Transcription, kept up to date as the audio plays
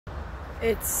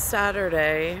It's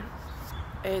Saturday.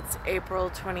 It's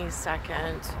April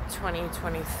 22nd,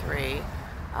 2023.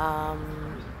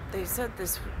 They said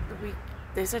this week,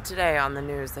 they said today on the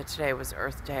news that today was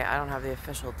Earth Day. I don't have the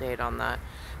official date on that.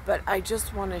 But I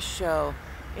just want to show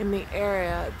in the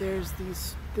area, there's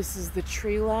this is the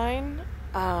tree line,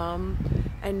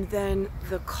 and then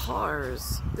the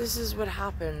cars. This is what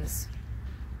happens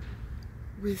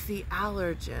with the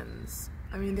allergens.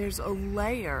 I mean, there's a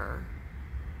layer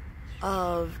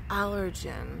of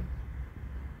allergen,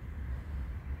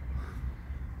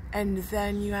 and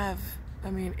then you have,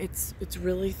 I mean, it's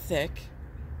really thick,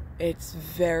 it's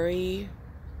very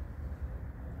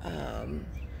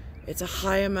it's a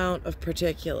high amount of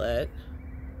particulate.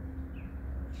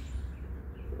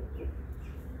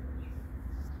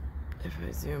 If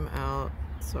I zoom out,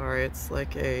 sorry, it's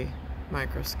like a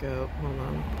microscope, hold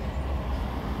on.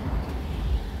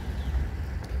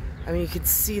 I mean, you can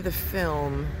see the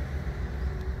film.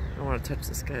 I don't want to touch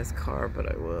this guy's car, but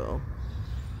I will,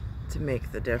 to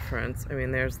make the difference. I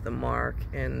mean, there's the mark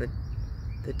and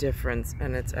the difference,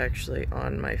 and it's actually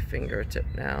on my fingertip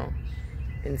now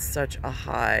in such a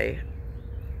high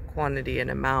quantity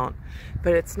and amount.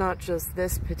 But it's not just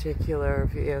this particular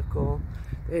vehicle,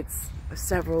 it's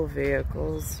several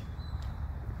vehicles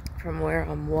from where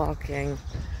I'm walking,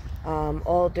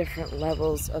 all different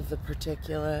levels of the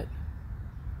particulate.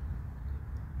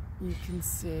 You can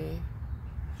see.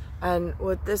 And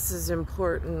what this is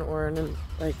important, or an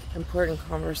important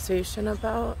conversation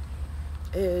about,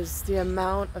 is the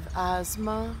amount of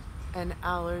asthma and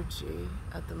allergy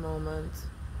at the moment.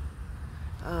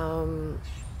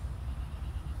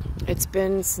 It's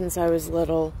been since I was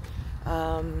little.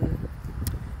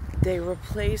 They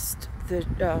replaced the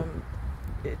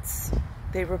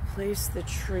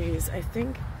trees. I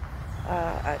think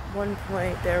at one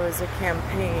point there was a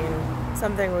campaign,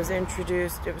 something was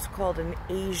introduced, it was called an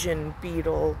Asian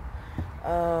beetle,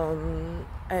 and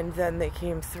then they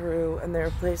came through and they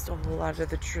replaced a whole lot of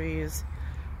the trees.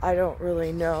 I don't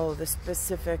really know the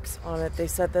specifics on it. They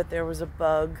said that there was a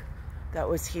bug that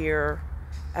was here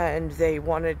and they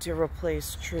wanted to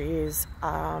replace trees.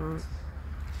 I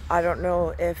don't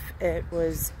know if it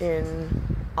was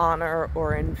in honor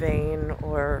or in vain,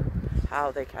 or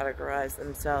how they categorize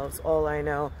themselves. All I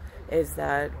know is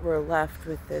that we're left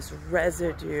with this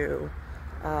residue,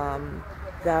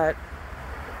 that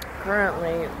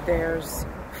currently there's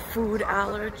food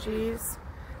allergies,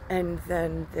 and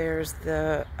then there's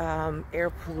the air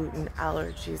pollutant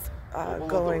allergies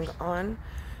going on,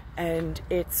 and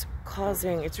it's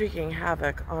wreaking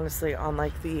havoc, honestly, on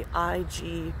like the I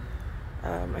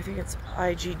think it's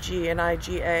IGG and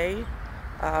IGA.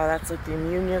 That's like the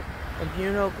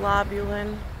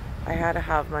immunoglobulin. I had to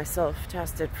have myself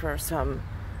tested for some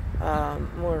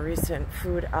more recent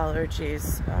food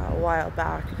allergies a while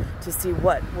back to see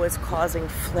what was causing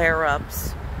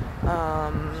flare-ups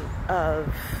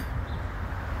of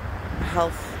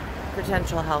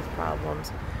potential health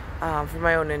problems for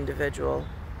my own individual.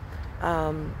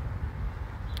 And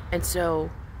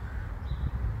so,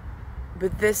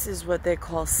 but this is what they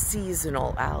call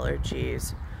seasonal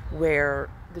allergies, where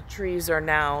the trees are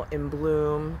now in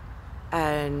bloom,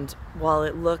 and while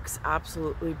it looks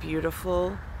absolutely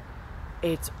beautiful,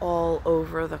 it's all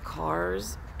over the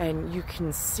cars, and you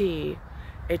can see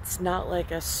it's not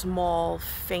like a small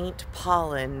faint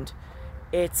pollen,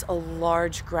 it's a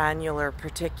large granular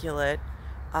particulate,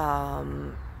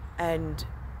 and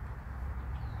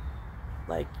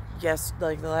like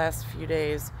the last few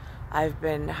days I've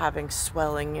been having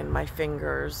swelling in my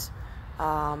fingers.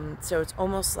 So it's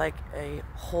almost like a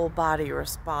whole body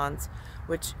response,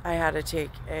 which I had to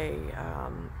take a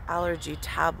allergy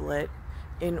tablet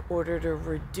in order to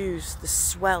reduce the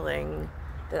swelling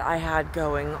that I had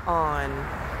going on.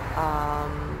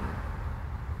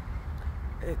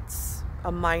 It's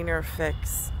a minor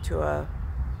fix to a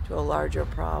larger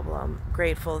problem.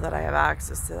 Grateful that I have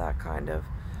access to that kind of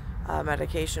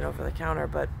medication over the counter,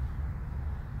 but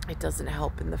it doesn't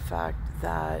help in the fact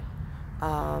that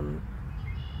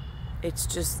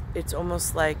it's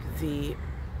almost like the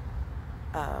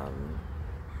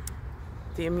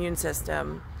immune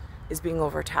system is being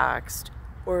overtaxed,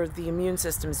 or the immune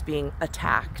system is being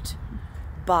attacked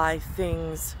by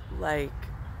things like,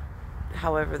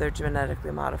 however they're genetically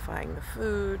modifying the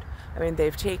food. I mean,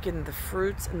 they've taken the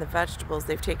fruits and the vegetables,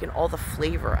 they've taken all the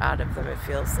flavor out of them, it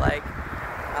feels like.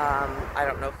 I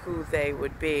don't know who they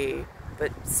would be,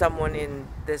 but someone in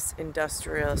this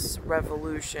industrious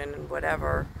revolution and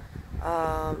whatever,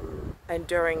 and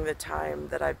during the time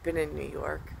that I've been in New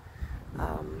York,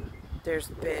 there's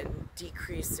been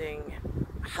decreasing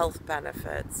health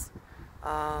benefits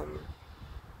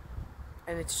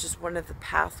and it's just one of the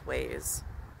pathways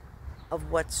of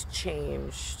what's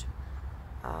changed.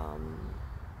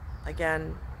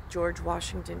 Again, George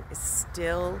Washington is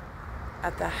still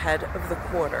at the head of the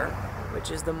quarter,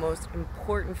 which is the most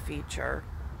important feature.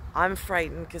 I'm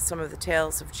frightened because some of the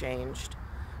tails have changed.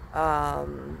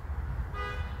 But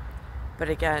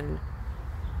again,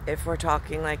 if we're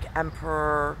talking like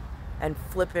emperor and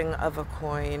flipping of a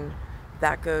coin,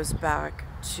 that goes back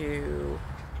to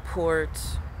port,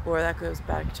 or that goes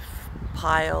back to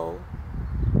pile,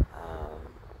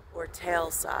 or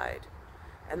tail side.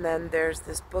 And then there's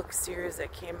this book series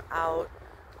that came out.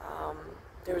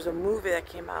 There was a movie that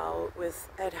came out with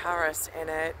Ed Harris in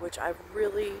it, which I'm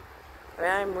really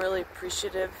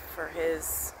appreciative for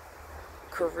his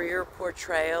career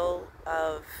portrayal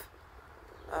of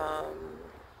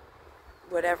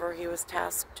whatever he was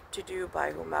tasked to do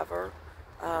by whomever,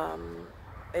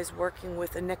 is working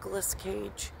with a Nicolas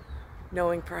Cage,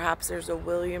 knowing perhaps there's a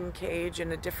William Cage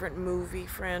in a different movie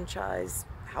franchise.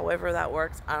 However that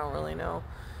works, I don't really know.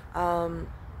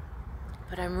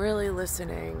 But I'm really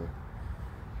listening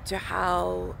to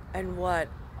how and what,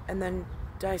 and then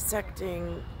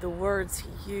dissecting the words he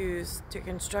used to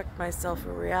construct myself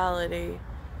a reality,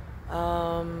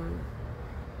 and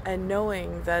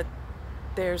knowing that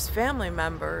there's family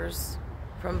members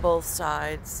from both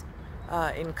sides,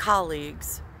 in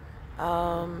colleagues,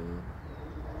 so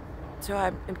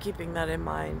I'm keeping that in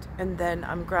mind, and then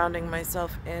I'm grounding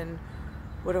myself in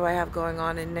what do I have going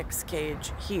on in Nick's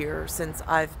cage here since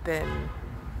I've been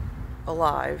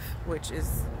alive, which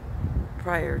is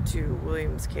prior to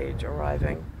William's cage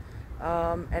arriving,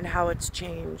 and how it's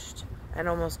changed, and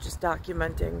almost just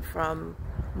documenting from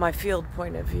my field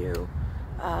point of view,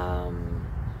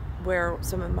 where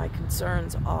some of my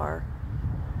concerns are.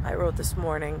 I wrote this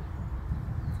morning,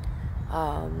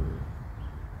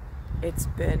 it's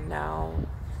been now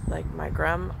like my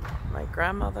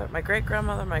grandmother, my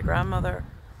great-grandmother, my grandmother,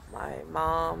 my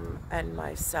mom, and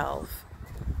myself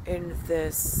in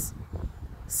this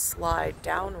slide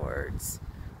downwards,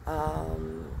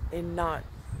 in not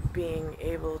being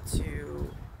able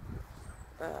to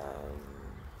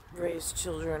raise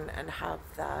children and have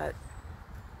that,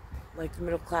 like the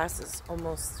middle class is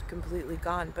almost completely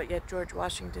gone, but yet George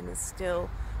Washington is still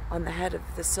on the head of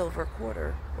the silver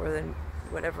quarter, or the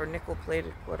whatever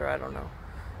nickel-plated quarter, I don't know.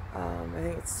 I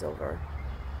think it's silver.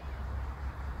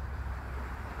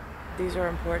 These are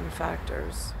important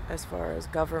factors as far as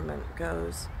government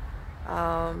goes.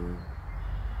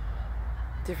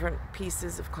 Different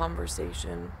pieces of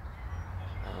conversation.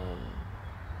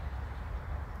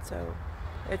 So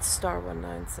it's star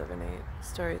 1978,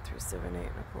 star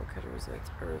 8378, Nicole, Cattaruzza,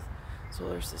 it's Earth,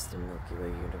 solar system, Milky Way,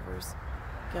 universe,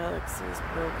 galaxies,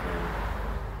 broken.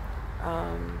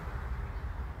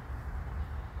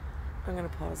 I'm going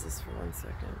to pause this for 1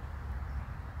 second.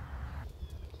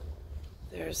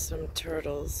 There's some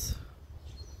turtles.